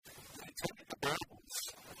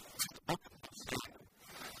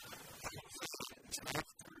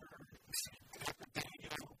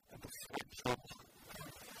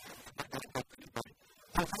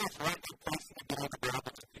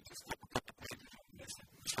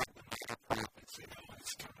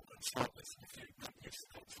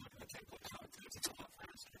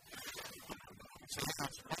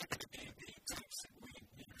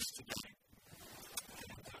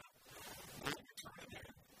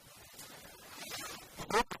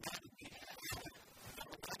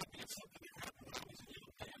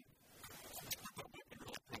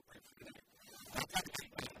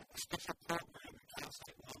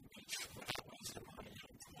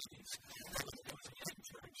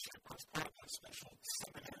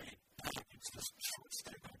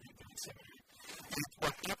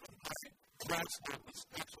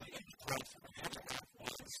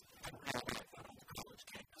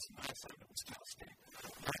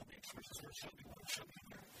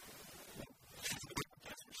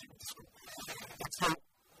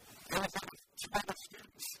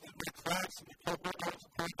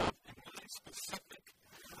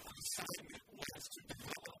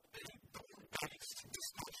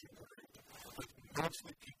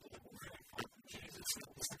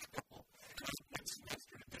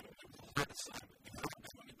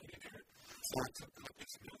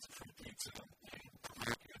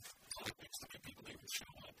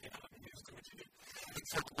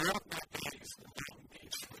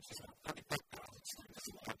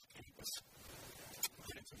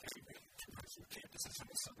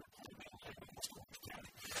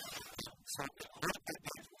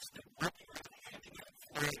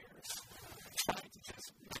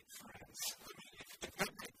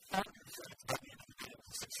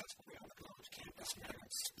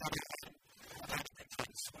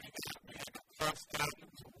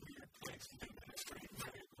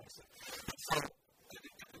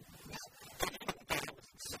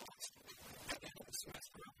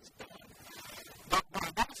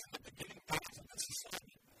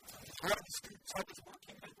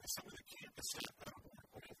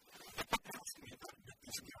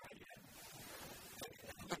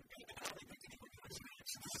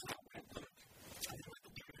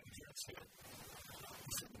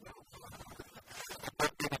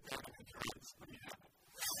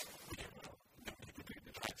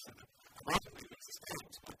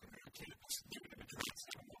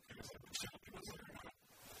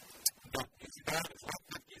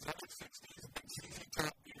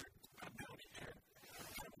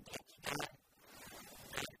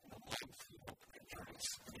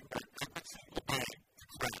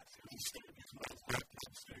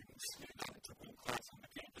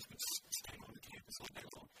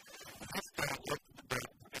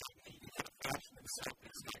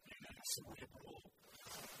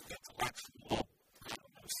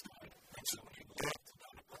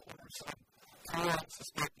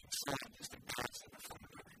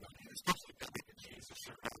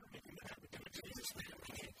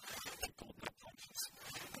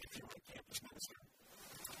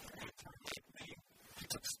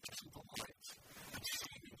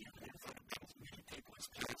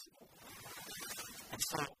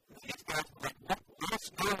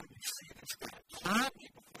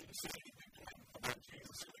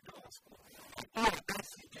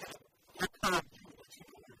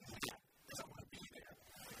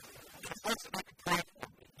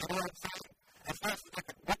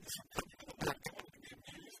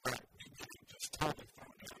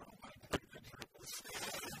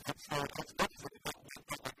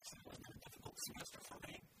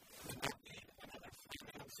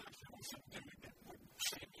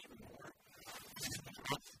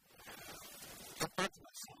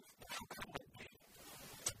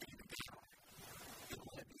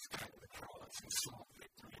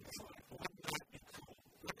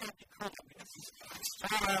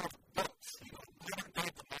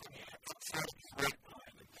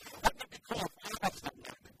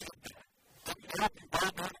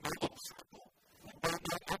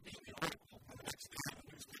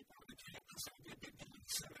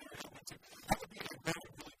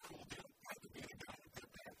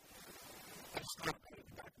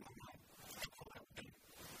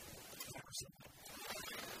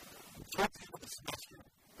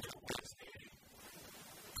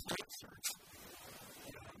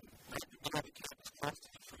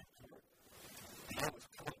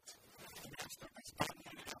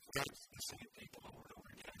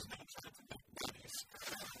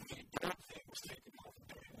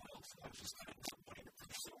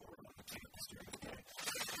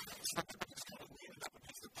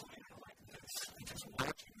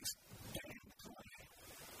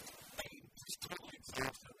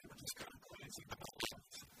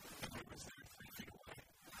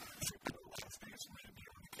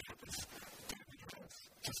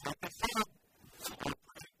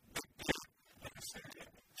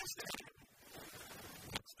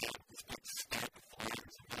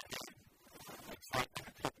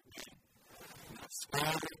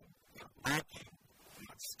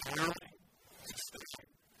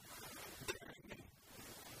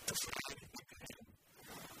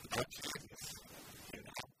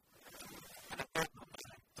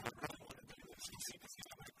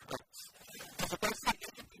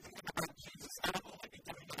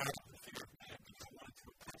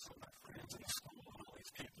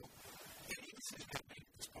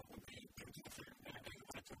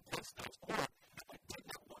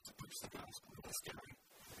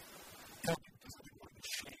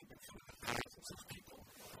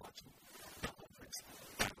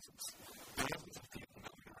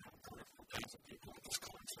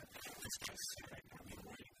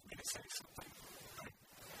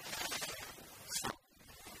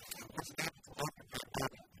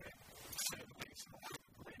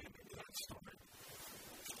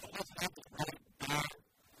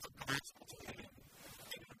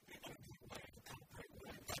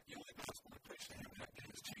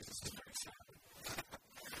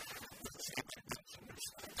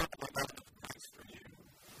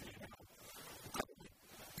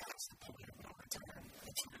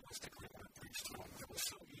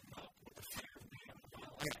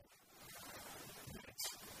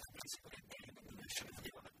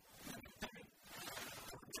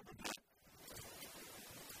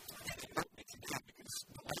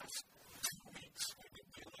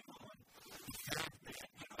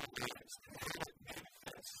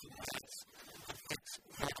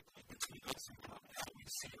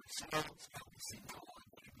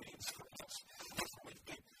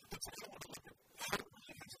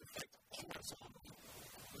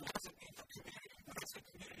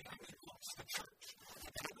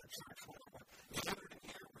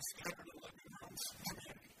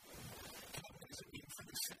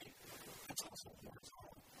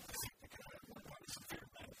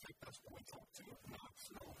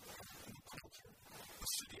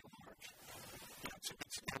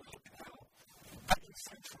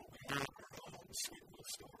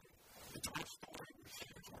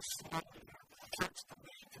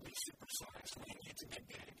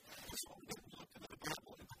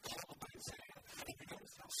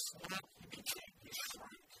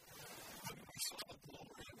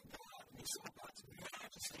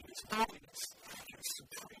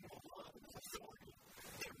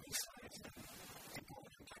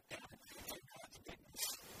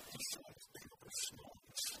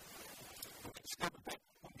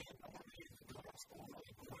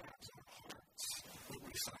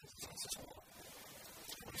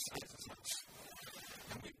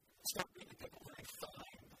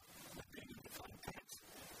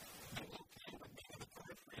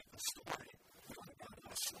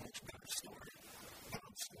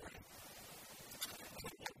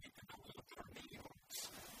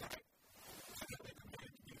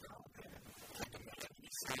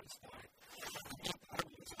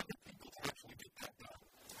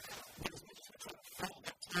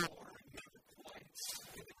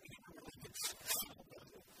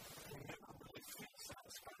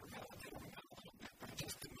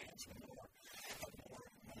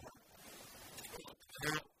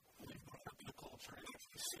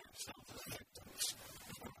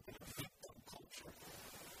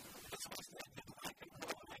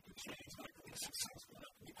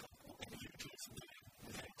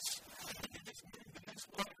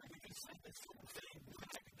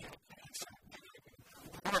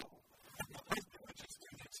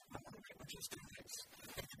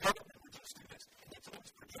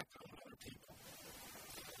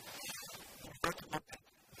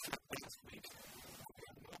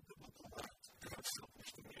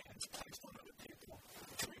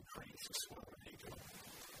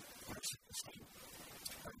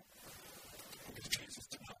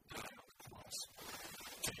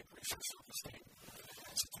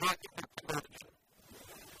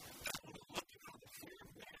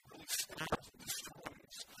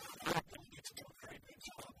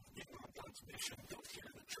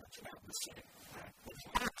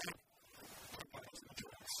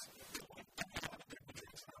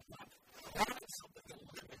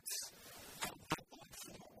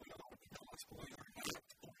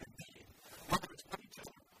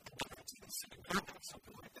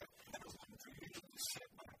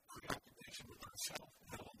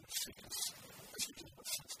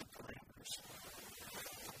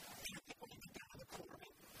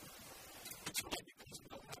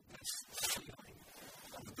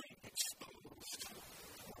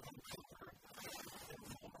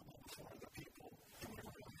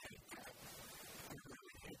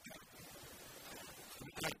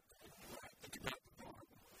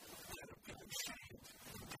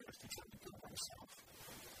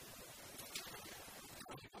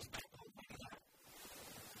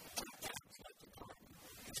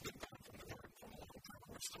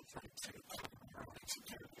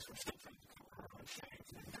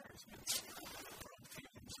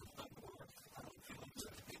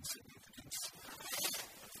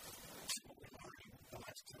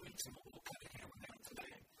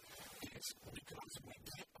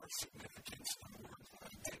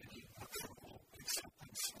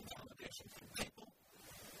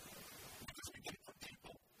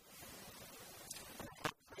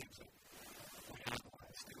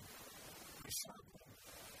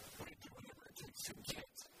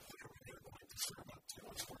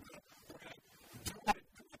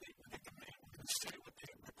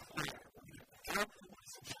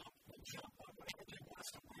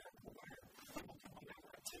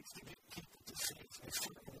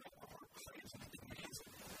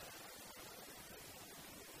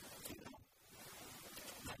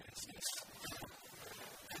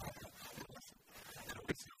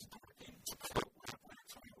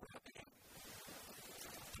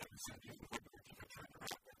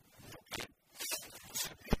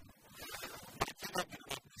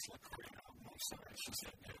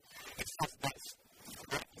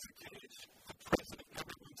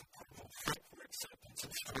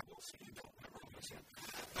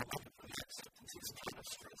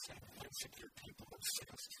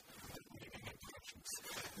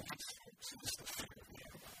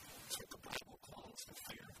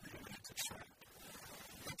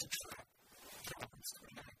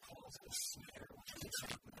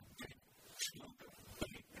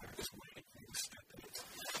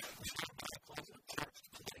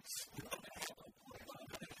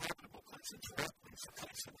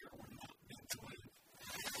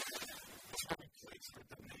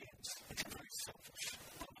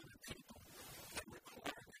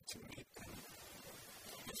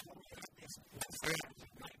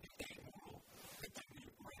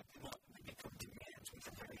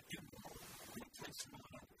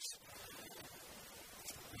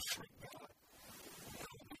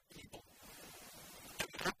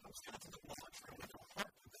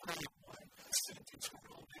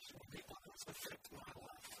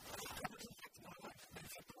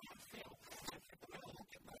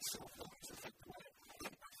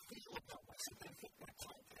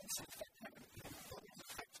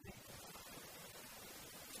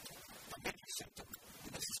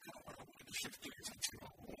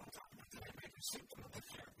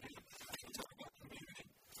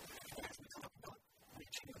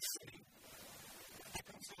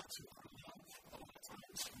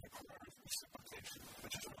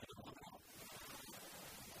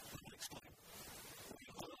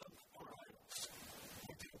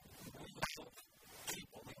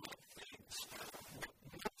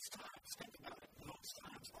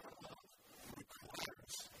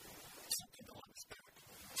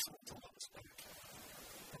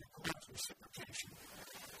reciprocation.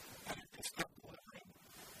 And if they start delivering,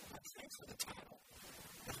 thanks for the title.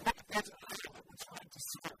 If what it is that we're trying to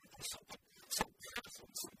serve, there's something, some person,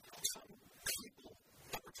 some people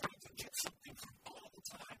that we're trying to get something from all the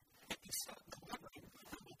time, if you start delivering,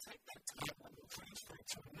 we will take that title and we'll transfer it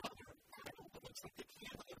to another idol that looks like they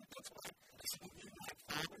can't live. That's why some of you have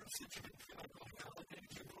fathers that you didn't feel like going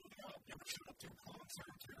holidays, you're growing up, you ever showed up to a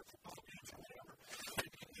concert, to a football game or whatever, and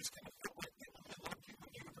you just kind of felt like they only loved you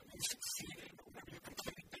when you were succeeding or whenever you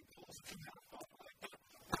completed big goals. If you had a father like that,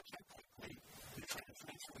 watch how quickly you try to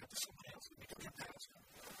transfer that to somebody else and become your pastor,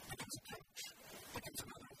 becomes a coach, becomes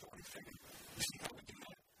another authority figure. You see how we do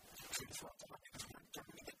that? Transfer our talk because we're going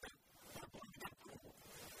to get that. We're going to get approval.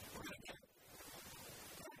 We're going to get it.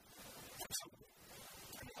 Absolutely.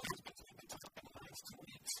 And the husbands have been talking in the last 2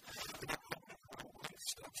 weeks about how our wife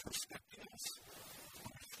stops respecting us.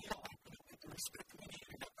 When we feel like we don't get the respect we need,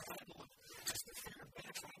 and that idol of just the fear of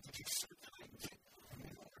man trying to just circulate and get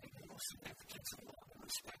more and more significance and more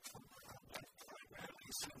respect from our life primarily,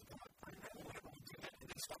 son of God primarily. Whenever we do that, and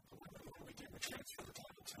then stop the women, what do? We transfer the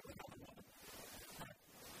title to another woman. Right?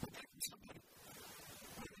 We're taking somebody.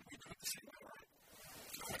 Maybe we do it the same way, right?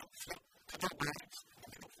 So, to their wives, and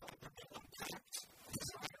they don't feel like they're being unpacked,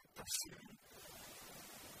 desire, pursued.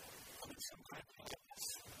 I mean, some kind of yes.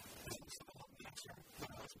 Isn't some of them nature? The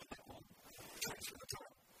husband that will transfer the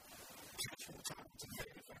title. Transfer the title to the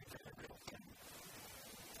very real thing.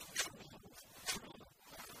 True love.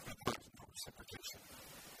 Requires no reciprocation.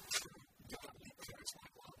 True godly parents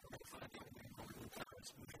like love. We're going to find out when we're with parents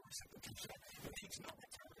with no reciprocation. It needs no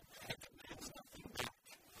return. It demands nothing back.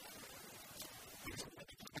 There's a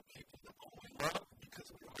many other people that only love because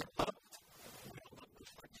we are loved. We don't love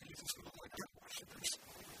just like Jesus. We love like our worshipers.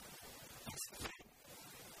 That's the thing.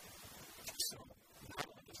 So, not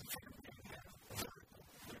only does the family have vertical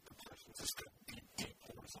repercussions, it's got deep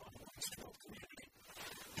horizontal ones throughout community.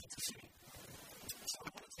 Intimacy. So, I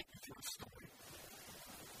want to take you through a story.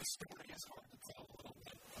 The story is hard to tell a little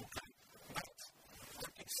bit, okay? But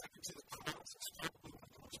looking second to the cross, it's probably one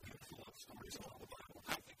of the most beautiful love stories in all the Bible.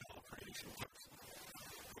 I think all creation works.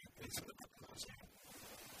 It's in the book of Hosea.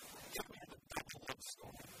 Yeah, we have a big love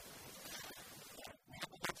story. We have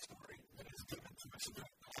a love story that is given to us in the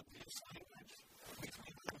obvious language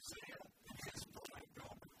between Hosea and his bride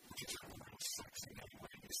Gomer, which is real sexy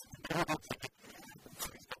anyway.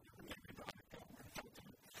 Please don't ever name your daughter Gomer. Don't do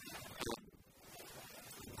it.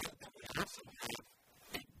 And we also have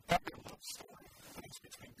a bigger love story that is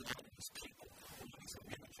between God and his people. One is an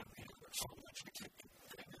image of the other. So I want you to keep the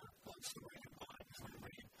bigger love story in mind as we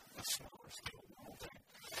read a smaller scale world day.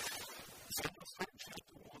 So let's start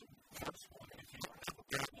chapter 1, verse 1. If you don't have a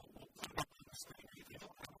Bible, we'll put it up on the screen. If you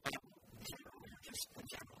don't have a Bible, generally, or just in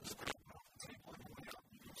general, just grab it off the table on your way out.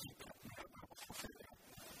 You can keep it. We have Bibles for free there.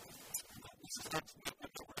 This is not like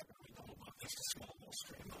a record. We know about this. It's a small little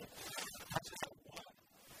stream of it. Hosea 1,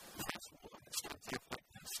 verse 1. It starts off like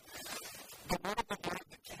this. The word of the Lord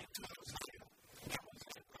that came to Hosea. Now,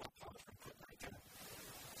 Hosea, I'll pause and put right there.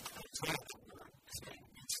 Hosea, the word, his name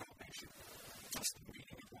means salvation. That's the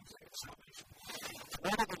meaning of Hosea, salvation. The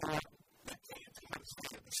word of the Lord that came to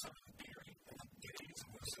Hosea, the son of Beeri, in the days of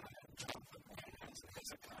Hosea, Jonathan, Ahaz, and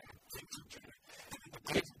Hezekiah, kings of Judah, and in the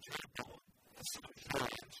days of Jeroboam, the son of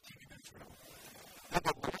Joash, king of Israel. And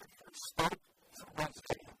the Lord first spoke to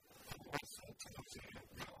Hosea, and the Lord said to Hosea,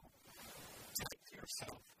 Go, take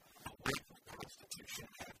yourself away from prostitution,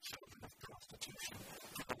 have children of prostitution,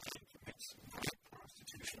 for the man commits great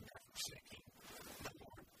prostitution by forsaking the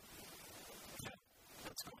Lord. Yeah,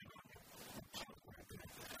 what's going on here? We'll pause right there.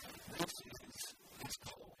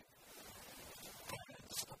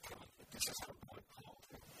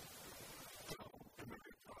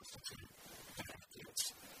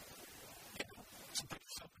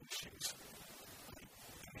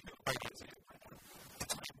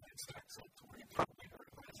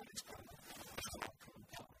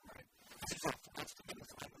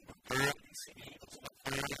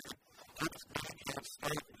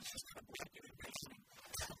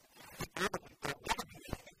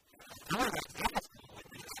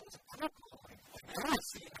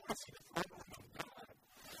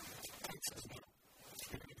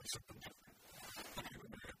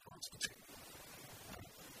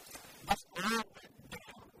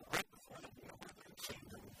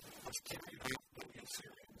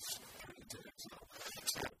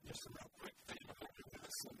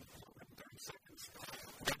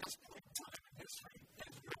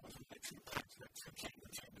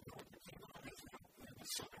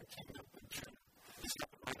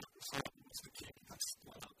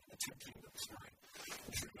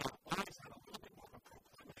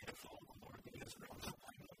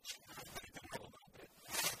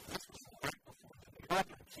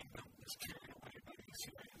 northern kingdom was carried away by the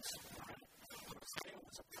Assyrians. Right? But Isaiah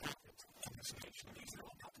was a prophet in this nation of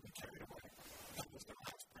Israel, not to be carried away. He was their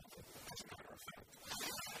last prophet, as a matter of fact.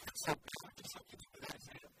 And so, just like you did with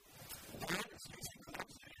Isaiah, God is using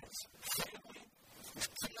Isaiah's family, his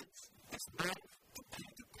kids, his life to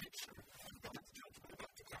paint a picture of God's judgment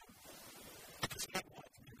about to come. Because God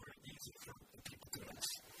wanted to be very easy for the people to miss.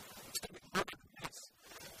 It's going to be harder to miss.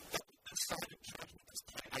 That side of judgment is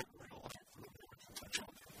played out in real life for Americans and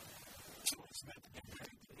children. So it's meant to be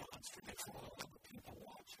very demonstrative for all other people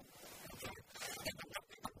watching. Okay? And the one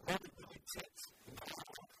thing that really fits in the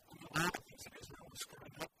lot of things that Israel was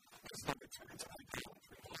screwing up is they returned to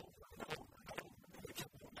idolatry over and over and over. And they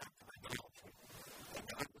kept going back to idolatry. And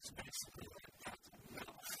God was basically like, that's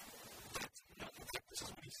enough. That's enough. In fact, this is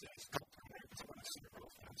what he says. Don't turn there because I want to see it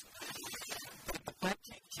real fast. But in the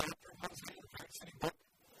 13th chapter of Hosea, the very same book,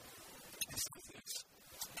 he says this.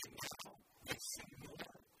 And now they see more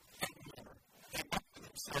and more. They make for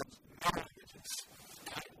themselves no images,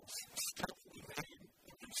 idols, skillfully made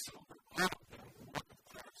with silver, out of them, the work of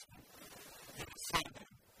craftsmen. And it said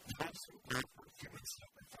them, those who offer human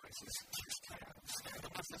sacrifices, kiss calves. And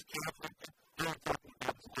what's this calf right there? They're not talking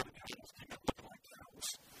about this little animals came up looking like cows.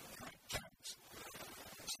 Right? Cows.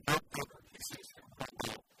 It's no better. He says they're right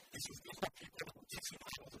now. He says these are people that were kissing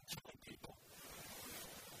idols and killing people.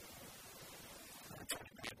 They're trying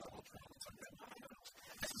to be idolatry all the time. They're not idols.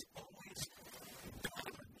 This is always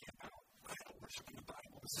bothering me about idol worship in the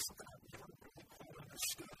Bible. This is something I've never really quite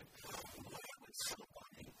understood. Why would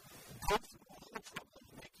somebody go through all the trouble of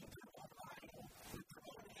making their own idol with their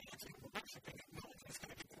own hands and worshiping it, knowing it's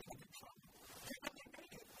going to get them in trouble? They really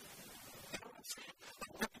made it. You know what I'm saying?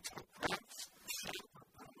 Like look into a crafts shop, or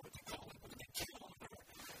I don't know what you call it, but they kill them, or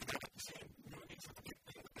you know, like you see in movies with the big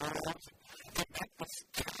thing, the girls, and they make this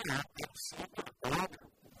cat out of silver or leather,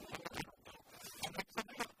 I don't know, and they put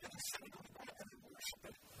it up in a synagogue and they worship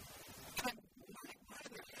it. And why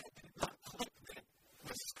in their head did it not click that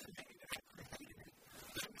this is created? I created it.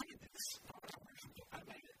 I made this. I want to worship it. I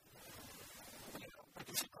made it. You know, I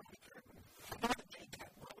can see from the curtain. I never made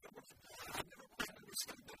that. Why would I worship it? I never quite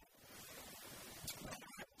understood that. Not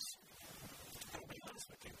idols. I'll be honest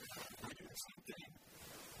with you. We do the same thing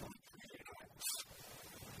when we create idols.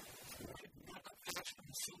 We're not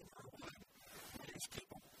fashioning silver or wood. We use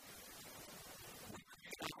people. We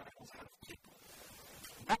create idols out of people.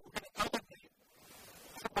 What we're going to elevate,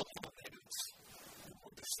 how will elevate us?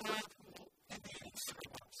 We'll decide who will in the end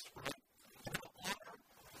serve us, right? And we'll honor,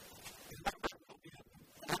 remember, we'll be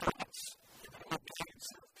honor us. We're going to obey and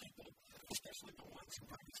serve people, especially the ones who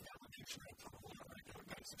bring us validation and approval on a regular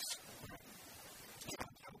basis. Right?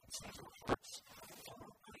 God tells us our hearts are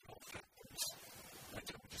idol factories. Right?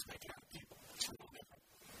 We just make it out of people. It's a little different.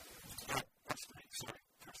 All right, verse 3. Sorry,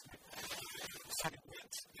 verse 3. So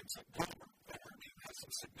it's a Gomer. That name has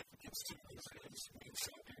some significance to Hosea's main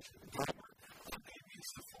salvation. Gomer, or maybe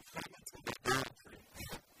it's the fulfillment of idolatry.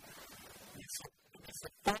 It's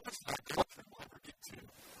the fullest idolatry we'll ever get to.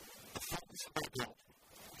 The fullness of idolatry.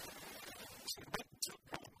 So he went to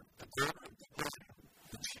Gomer, the daughter of the Gomer,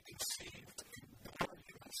 and she conceived and bore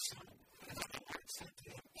him a son. And the Lord said to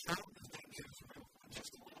him, "Count his name Jezreel for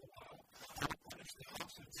just a little while. I will punish the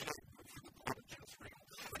house of Jehu for the blood of Jezreel.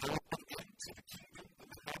 And I will put an end to the kingdom of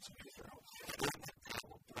the house of Israel. And I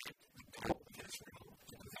will break the goal of Israel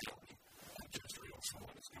in the valley of Jezreel." So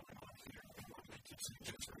what is going on here? And why do they keep saying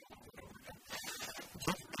Jezreel over and over again?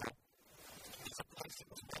 Jezreel is a place that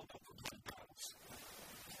was well known for blood battles.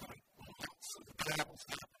 Right? So the battles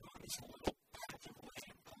happen on this little patch of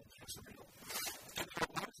land called Jezreel. And there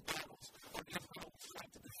are large battles where Israel will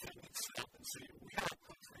fight to defend itself and say, "We are a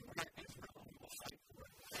country, we are Israel, and we will fight for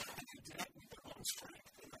it." And they do it with their own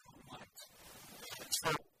strength and their own might.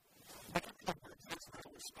 So, whenever the words Israel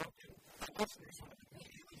were spoken, the listeners would have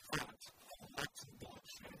immediately thought of the lights and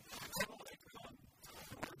bloodshed. Kind of like the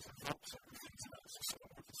words of hope sacrifice and us. So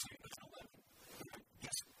we're the same as 11. Right?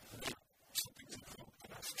 Yes, now, something's invoked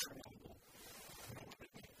in us, Chernobyl. You know what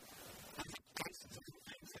it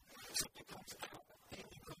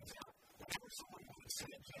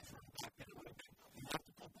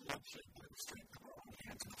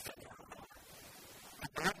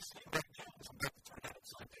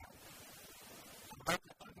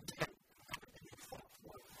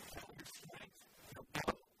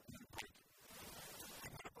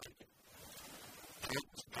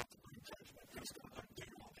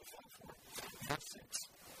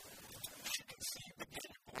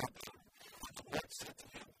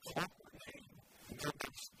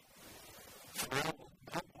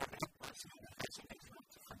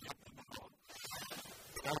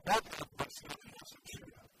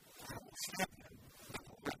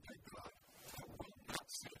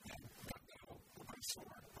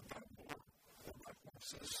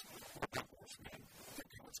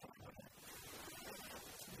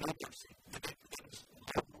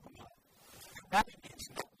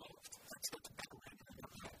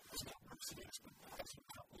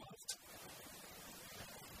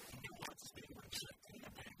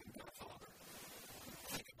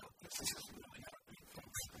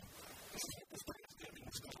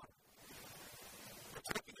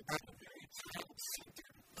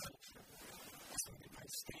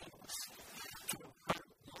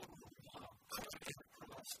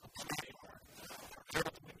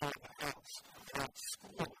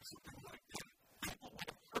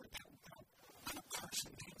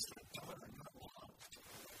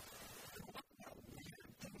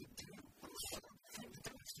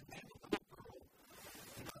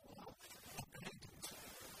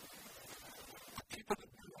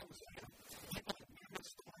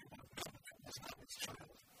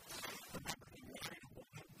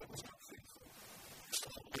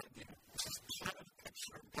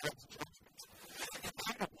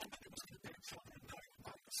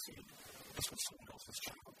this was someone else's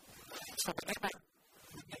child. So whenever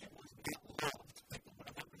the name was get loved, people would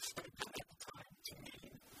have understood that at the time to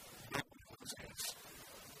mean that one was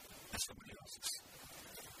as somebody else's.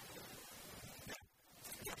 Now,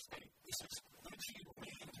 verse 8, this is when she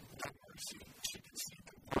rained no mercy, she conceived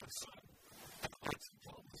a one son, and the hearts of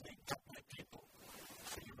God was named up my people,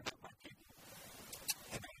 for you are not my people,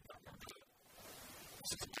 and I am not your God.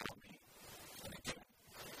 This is about me. And again,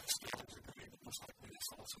 scholars agree that most likely this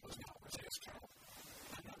also was not Hosea's child.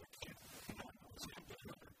 Another kid, not Hosea, but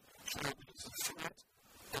another child that is a threat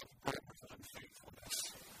of Gomer's unfaithfulness.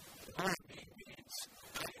 Lord me means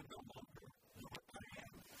I am no longer what I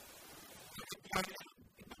am. I am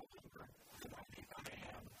no longer the I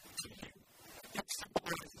am to you. It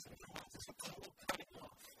symbolizes and causes a total cutting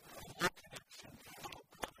off, a low connection, a total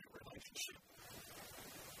covenant relationship.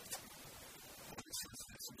 This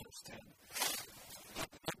is verse 10.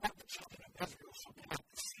 But the children of Israel shall be like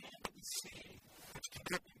the sand of the sea, which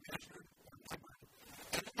cannot be measured or numbered.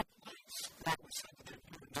 And in the place where it was said to them,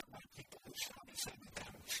 you are not my people, who shall be said to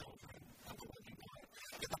them, children of the living God.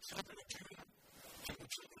 And the children of Judah and the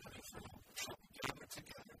children of Israel shall be gathered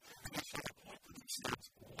together, and they shall appoint for themselves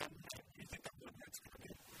one head. You think that one head's going to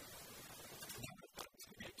be? No, it's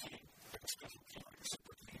going to be a king, like a special king, like a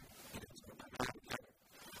super king. And it's going to be all together.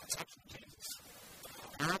 It's actually Jesus.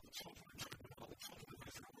 All the children of Judah and all the children of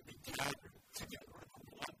Israel will be gathered together under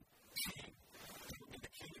one king. He will be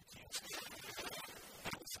the King of Kings.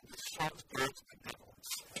 And listen, this shows God's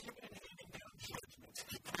benevolence. Even in handing down judgments,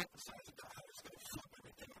 he prophesies about how he's going to flip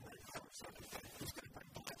everything and reverse everything. He's going to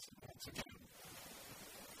bring blessing once again.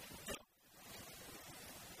 Now,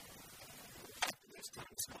 after this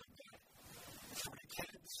time slowing down, 40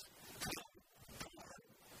 kids come, born,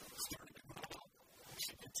 starting to grow up.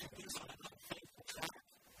 She continues on an unfaithful track.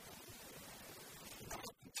 God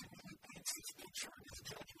continually paints this picture of his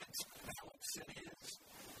judgments and how upset he is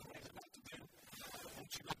and what he's about to do.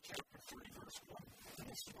 Once you go to chapter 3, verse 1, and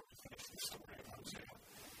this is where we finish the story of Hosea.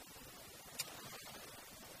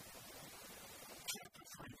 Chapter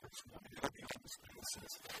 3, verse 1, and it'll be on the screen. It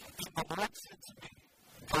says, and the Lord said to me,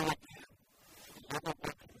 go again, love a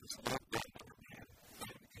woman who is loved by another man,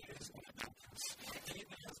 and is an adulteress.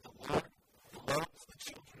 Even as the Lord loves the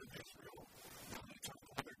children of Israel, now they turn to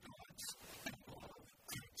other gods and love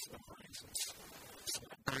goods of reasons. So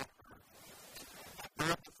I brought her. I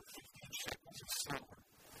brought her for 15 shekels of silver,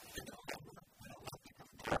 and a lumber and a lump of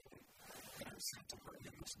barley, and I said to her,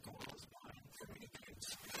 you must go as mine for many days.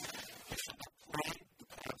 You shall not play the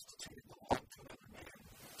prostitute belong to another man,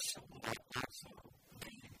 so will I also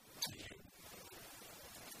be to you.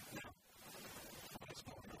 Now, what is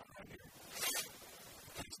going on right here?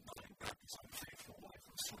 He's buying back his unfaithful wife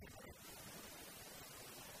of slavery.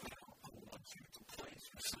 Now, I want you to place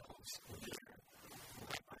yourselves there,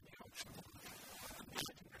 right by the ocean.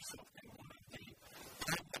 Imagine yourself in one of the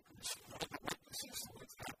eyewitnesses, one of the witnesses to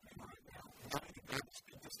what's happening right now. Why did God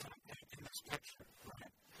speak this time in this picture,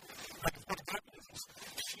 right? Because what happened is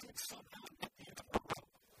she would somehow get the end of her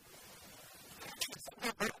rope. She would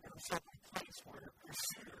somehow get herself in a place where her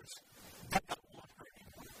suitors did not want her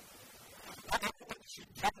anymore. Everyone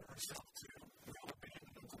she'd given herself to now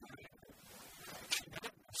abandoned and denied her. She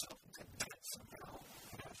got herself into debt somehow,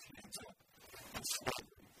 and now she ends up in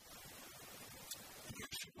slavery. And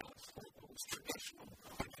here she was, what was traditional,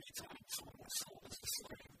 but many times someone was sold as a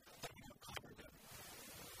slave, that you don't cover them.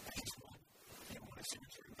 And he's one. You don't want to see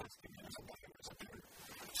what you're investing in as a buyer, as a bidder.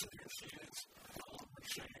 So here she is, all of her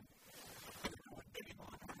shame, and everyone bidding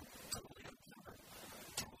on her, totally uncovered,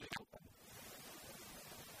 totally open.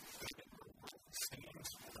 And her wealth stands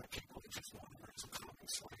for people who just want her as a common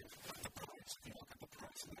slave. The price, if you look at the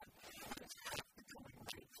price of that, it's half the going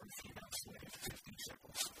rate for a female slave, 50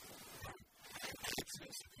 shekels. Right? It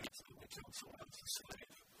says if you absolutely kill someone as a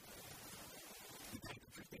slave, you pay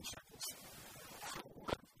them 15 shekels. Her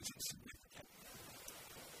worth is insignificant.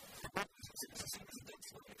 Her worth is insignificant as a dead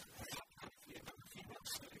slave. How can you be another female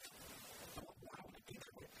slave? And why would it be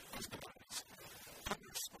that way? Because God is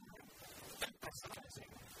underscoring,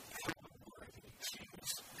 emphasizing how unworthy she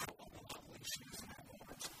is, how unlovely she is in her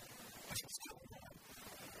moments. And she's still one.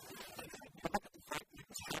 And then you look at the fact that it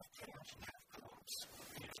was half cash and half crops.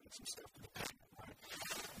 He had some stuff to the payment, right?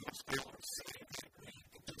 Most scholars say, and I agree,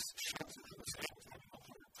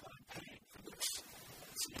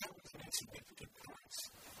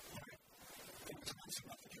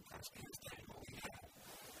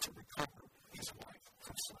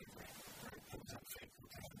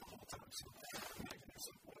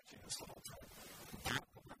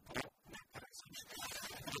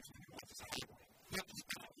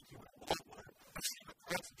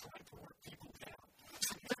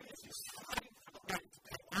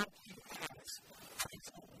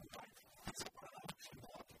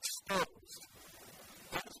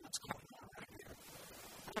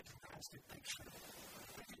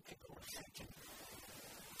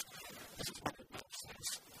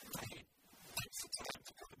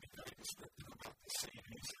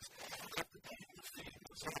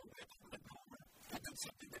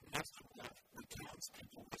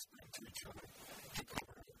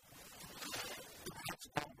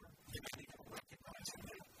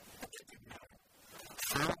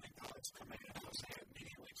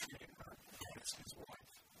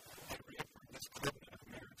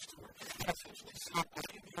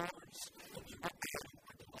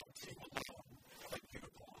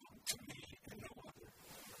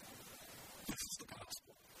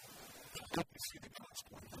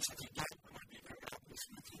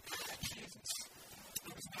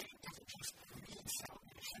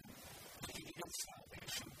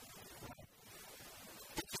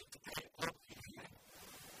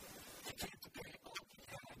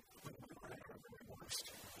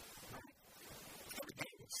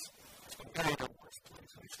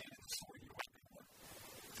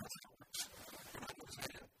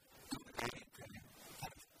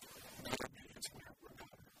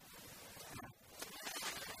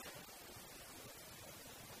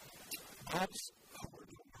 God's power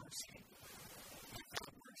to mercy,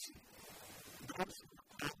 without mercy. God's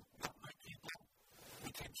not my people,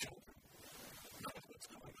 became children. That is what's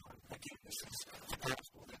going on. Again, this is the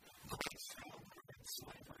gospel that Christ found in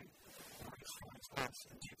slavery, or his friends lost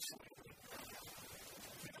in deep slavery.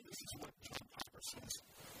 And this is what John Piper says.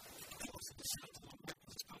 He also decides to look at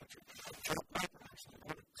this poetry. John Piper actually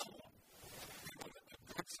wrote a poem. He wrote a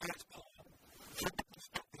good-sized poem from the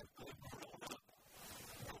perspective of growing up.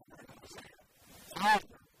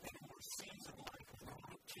 Father, in more season life with our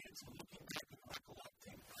own kids, looking back and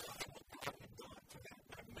recollecting what God had done for that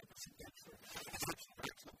magnificent picture. It's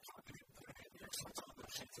actually talking and put it in here, so it's on the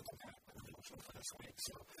sheets of the map and the notion for this week.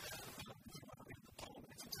 So, if you want to read the poem,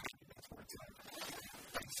 it's exactly that's where it's at.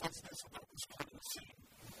 And he says this about this part of the scene.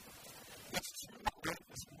 It's true that life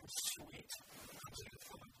is more sweet, Isaiah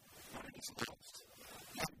thought, when it is lost.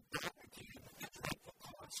 Like back again, at dreadful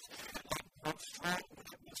cost, and like more strong when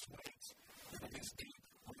it must wait. It is deep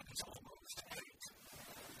when it is almost hate.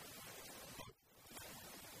 But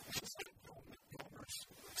just like Gomer's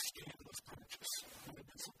scandalous purchase would have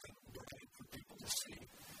been something bright for people to see,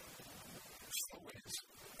 so is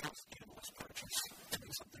our scandalous purchase to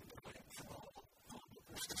be something bright for all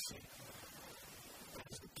onlookers to see. That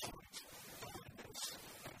is the point behind this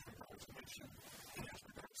as regards mission and as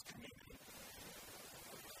regards community.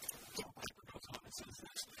 John Piper goes on and says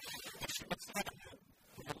this. If she would say to him,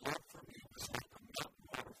 your love for me was like a mountain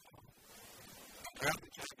waterfall. I grabbed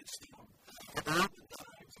the jagged steel, and earned the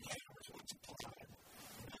dives and hammers once applied,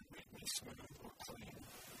 and that made me smooth or clean.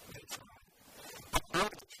 They tried. I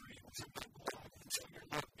loved the tree was in my blood until your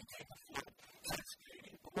love became a flood,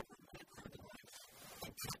 cascading over my crooked life,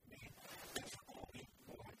 and took me as your only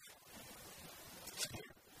wife. So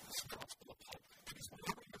here, this gospel of hope, because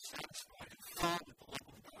whenever you're satisfied and filled with the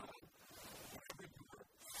love of God, whenever you are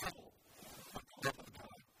full of the love of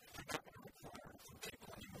God, you're not going to require it from people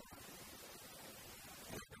anymore.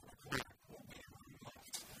 You're going to require it when we are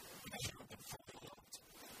loved, because you have been fully loved.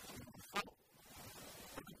 You are full.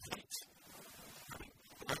 You're complete. I mean,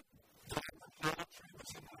 that tree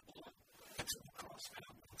was in my blood. It's in the cross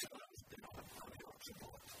now, because I was dead on the arch of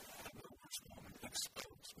blood. And the worst moment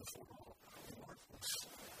exposed before all, worthless.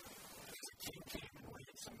 As a king came and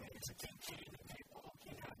raised me, as a king came and gave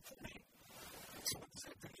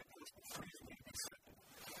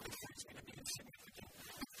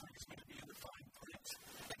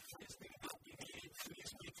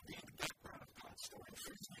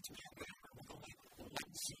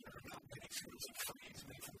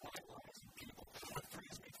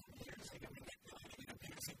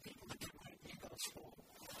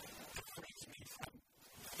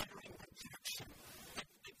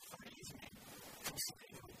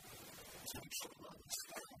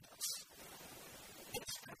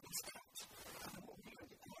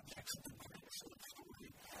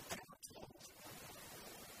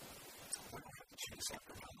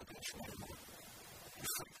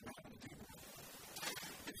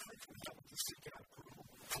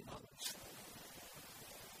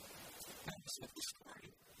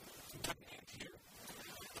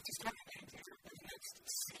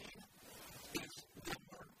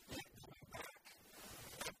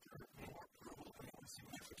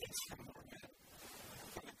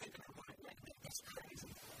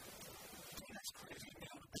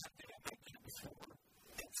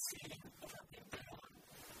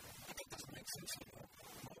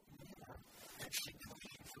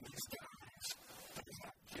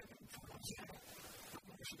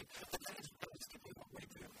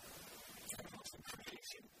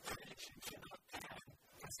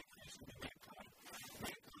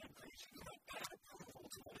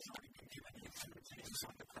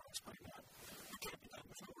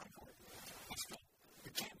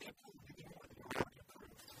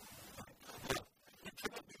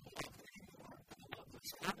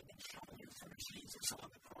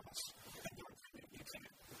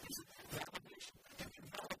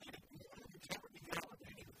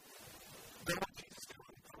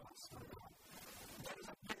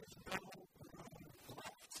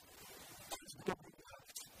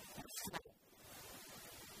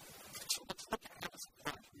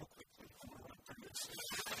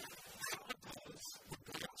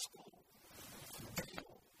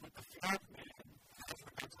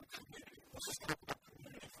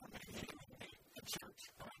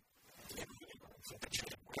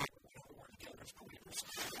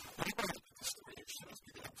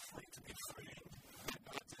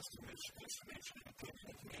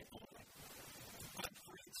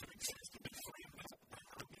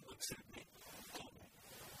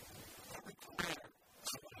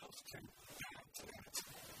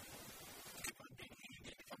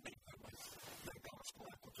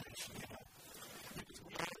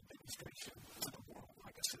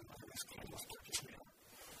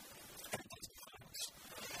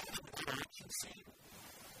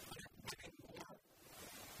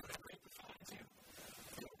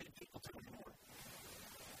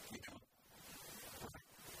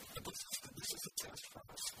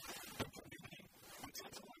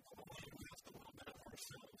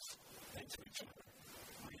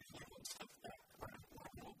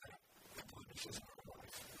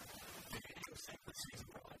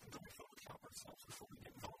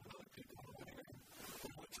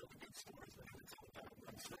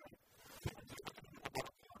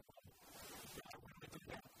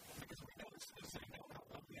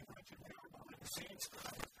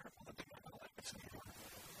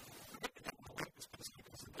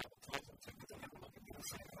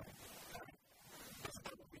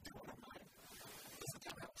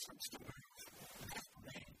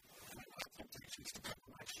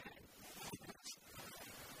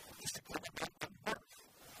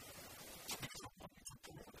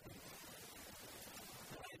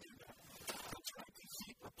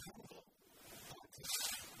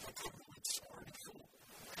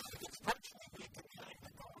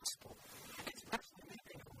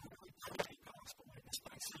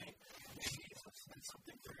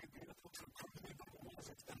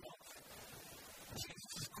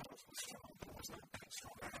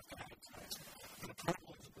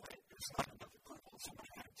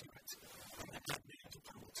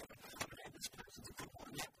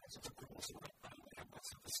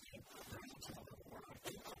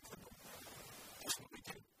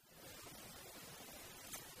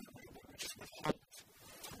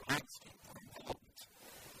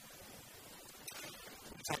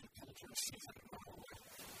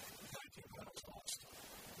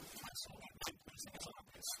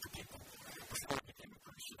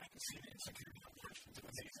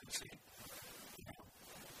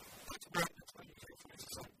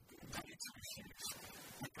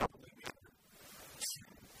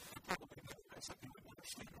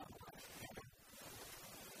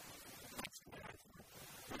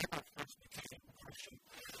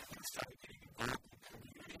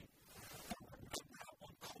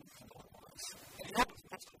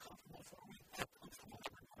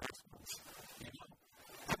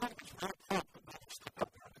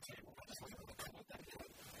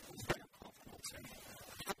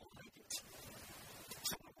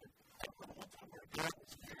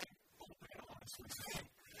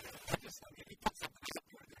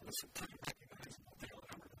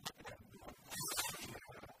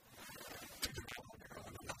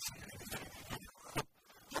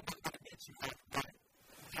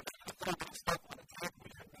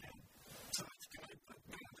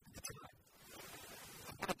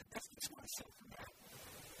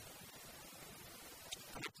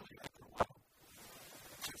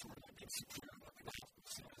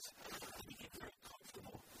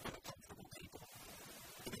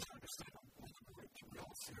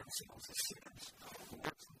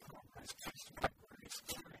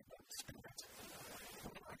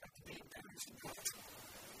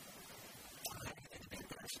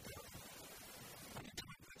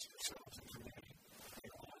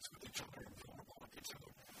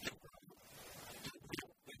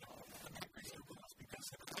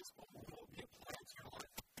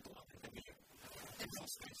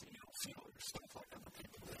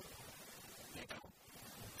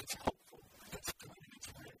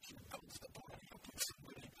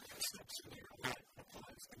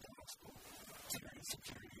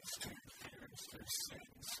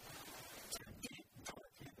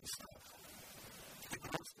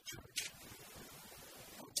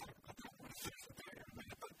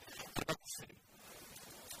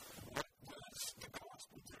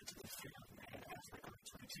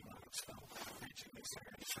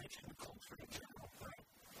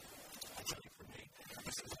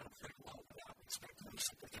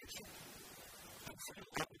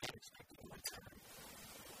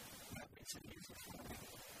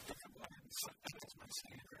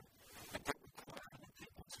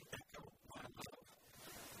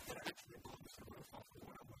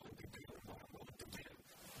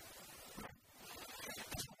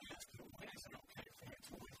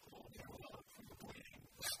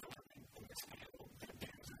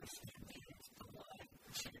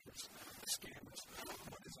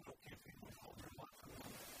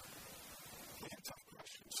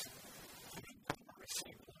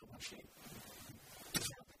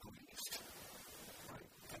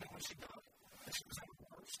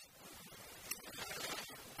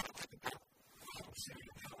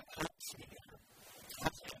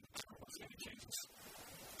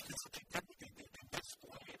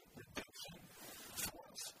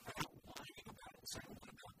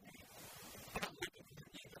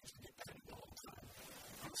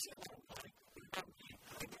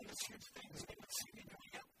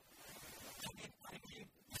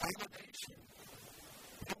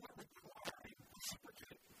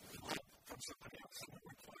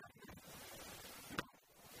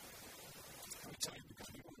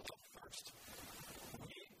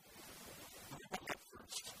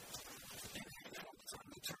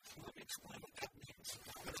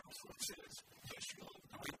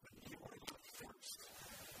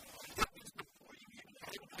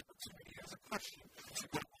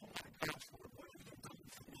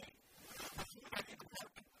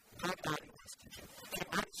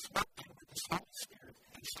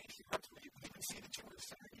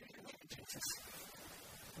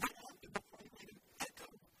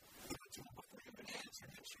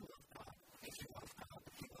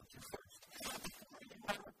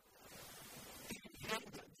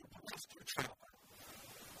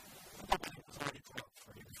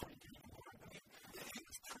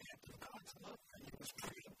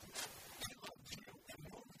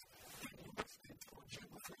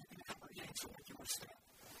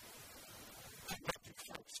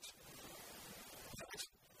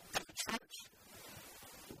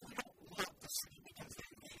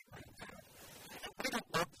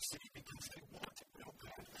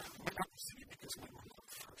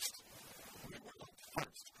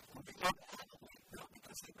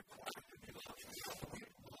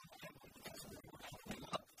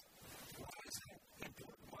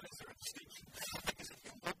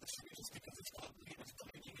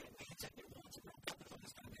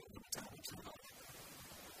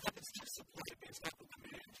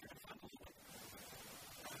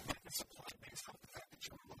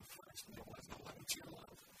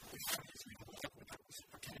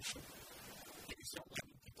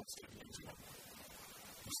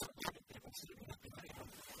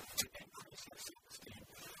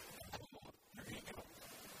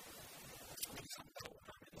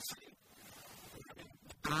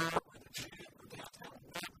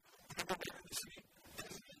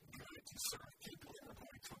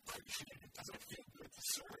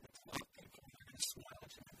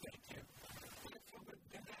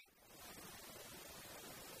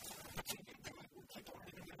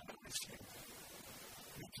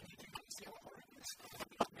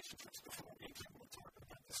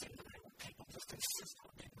People just insist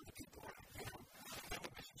on being with the people around,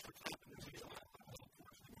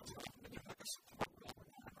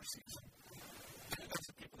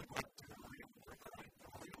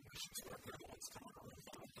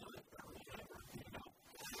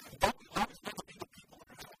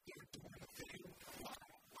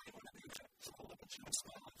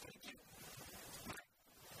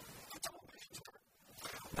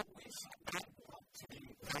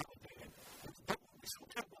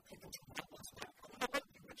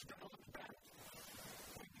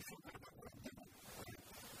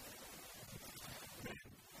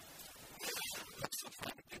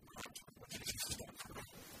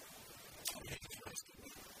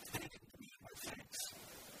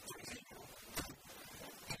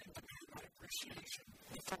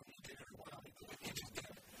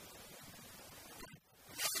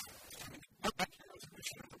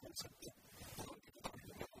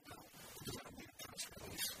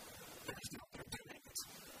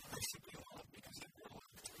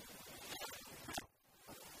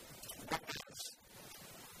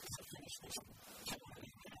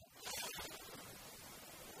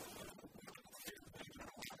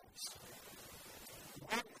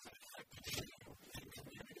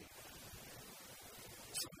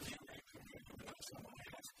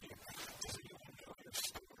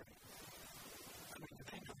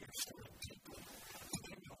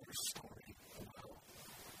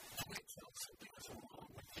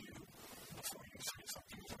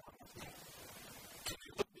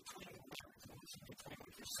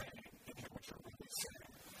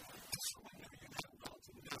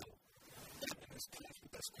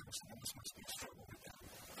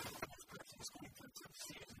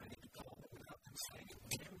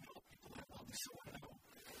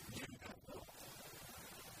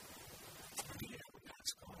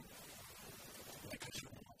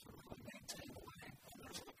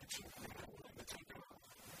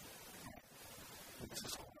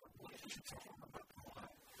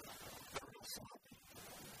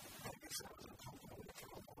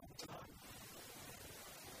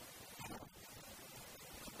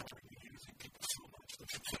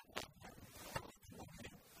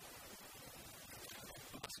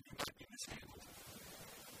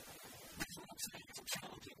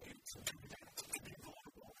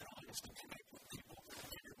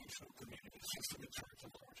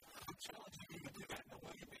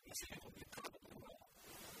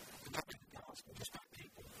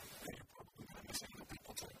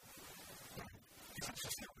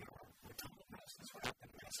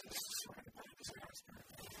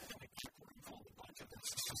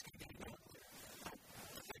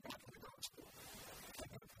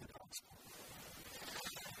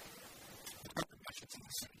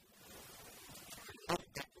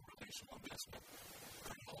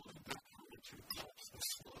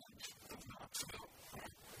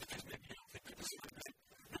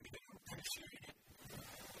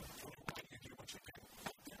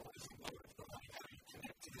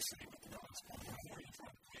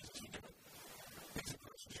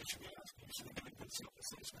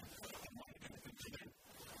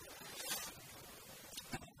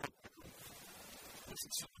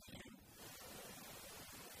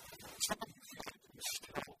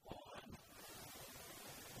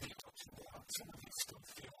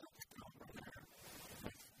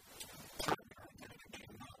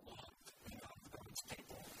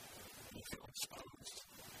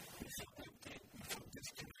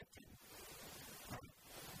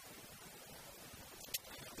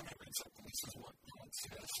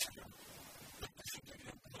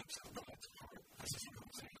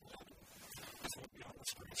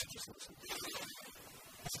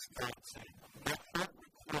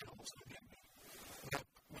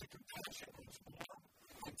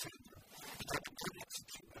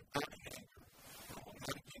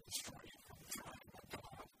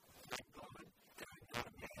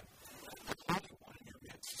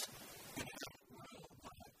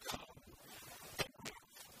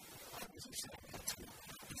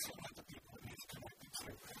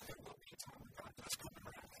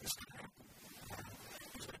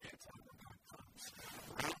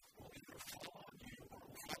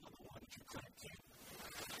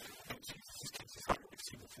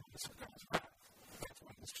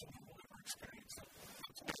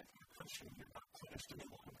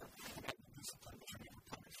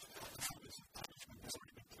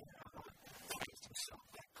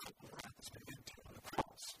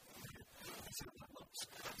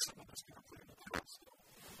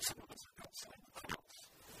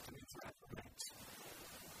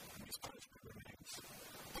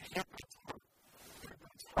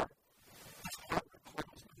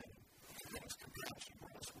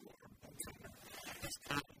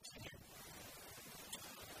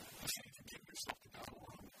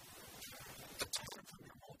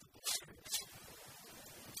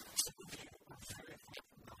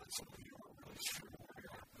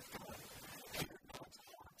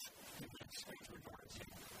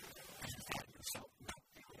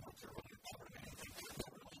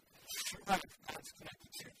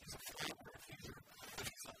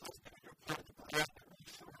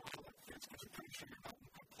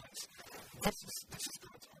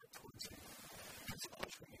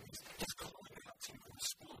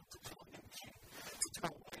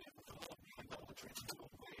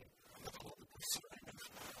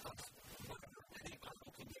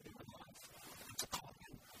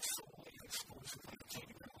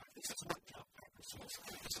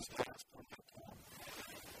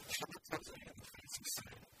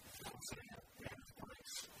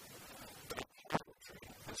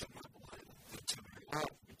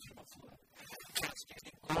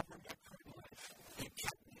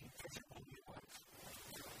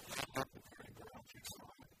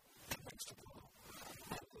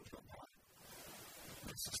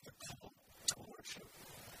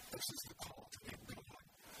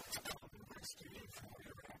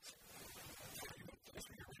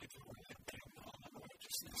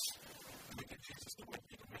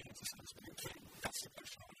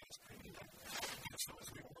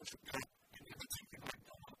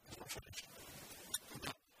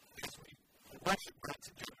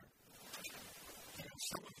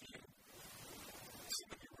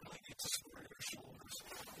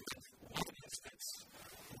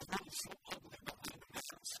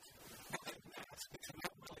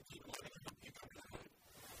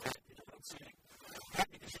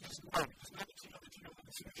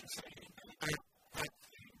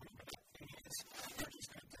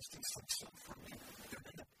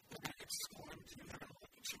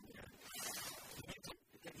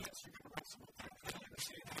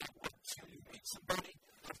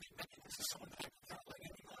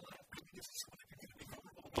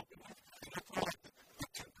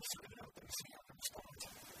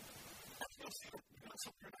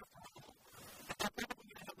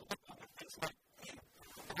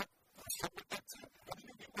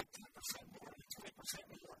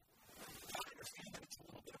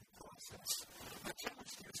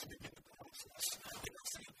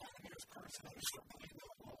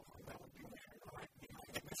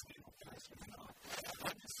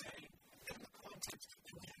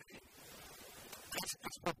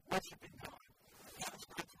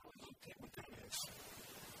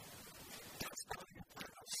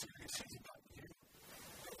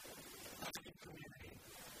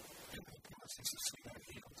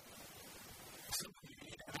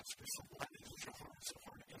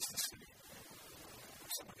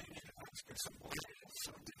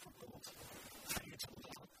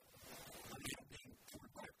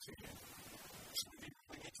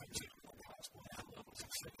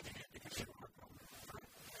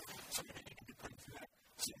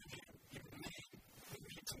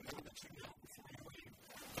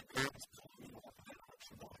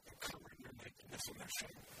 rejoice in their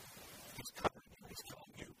shame. Because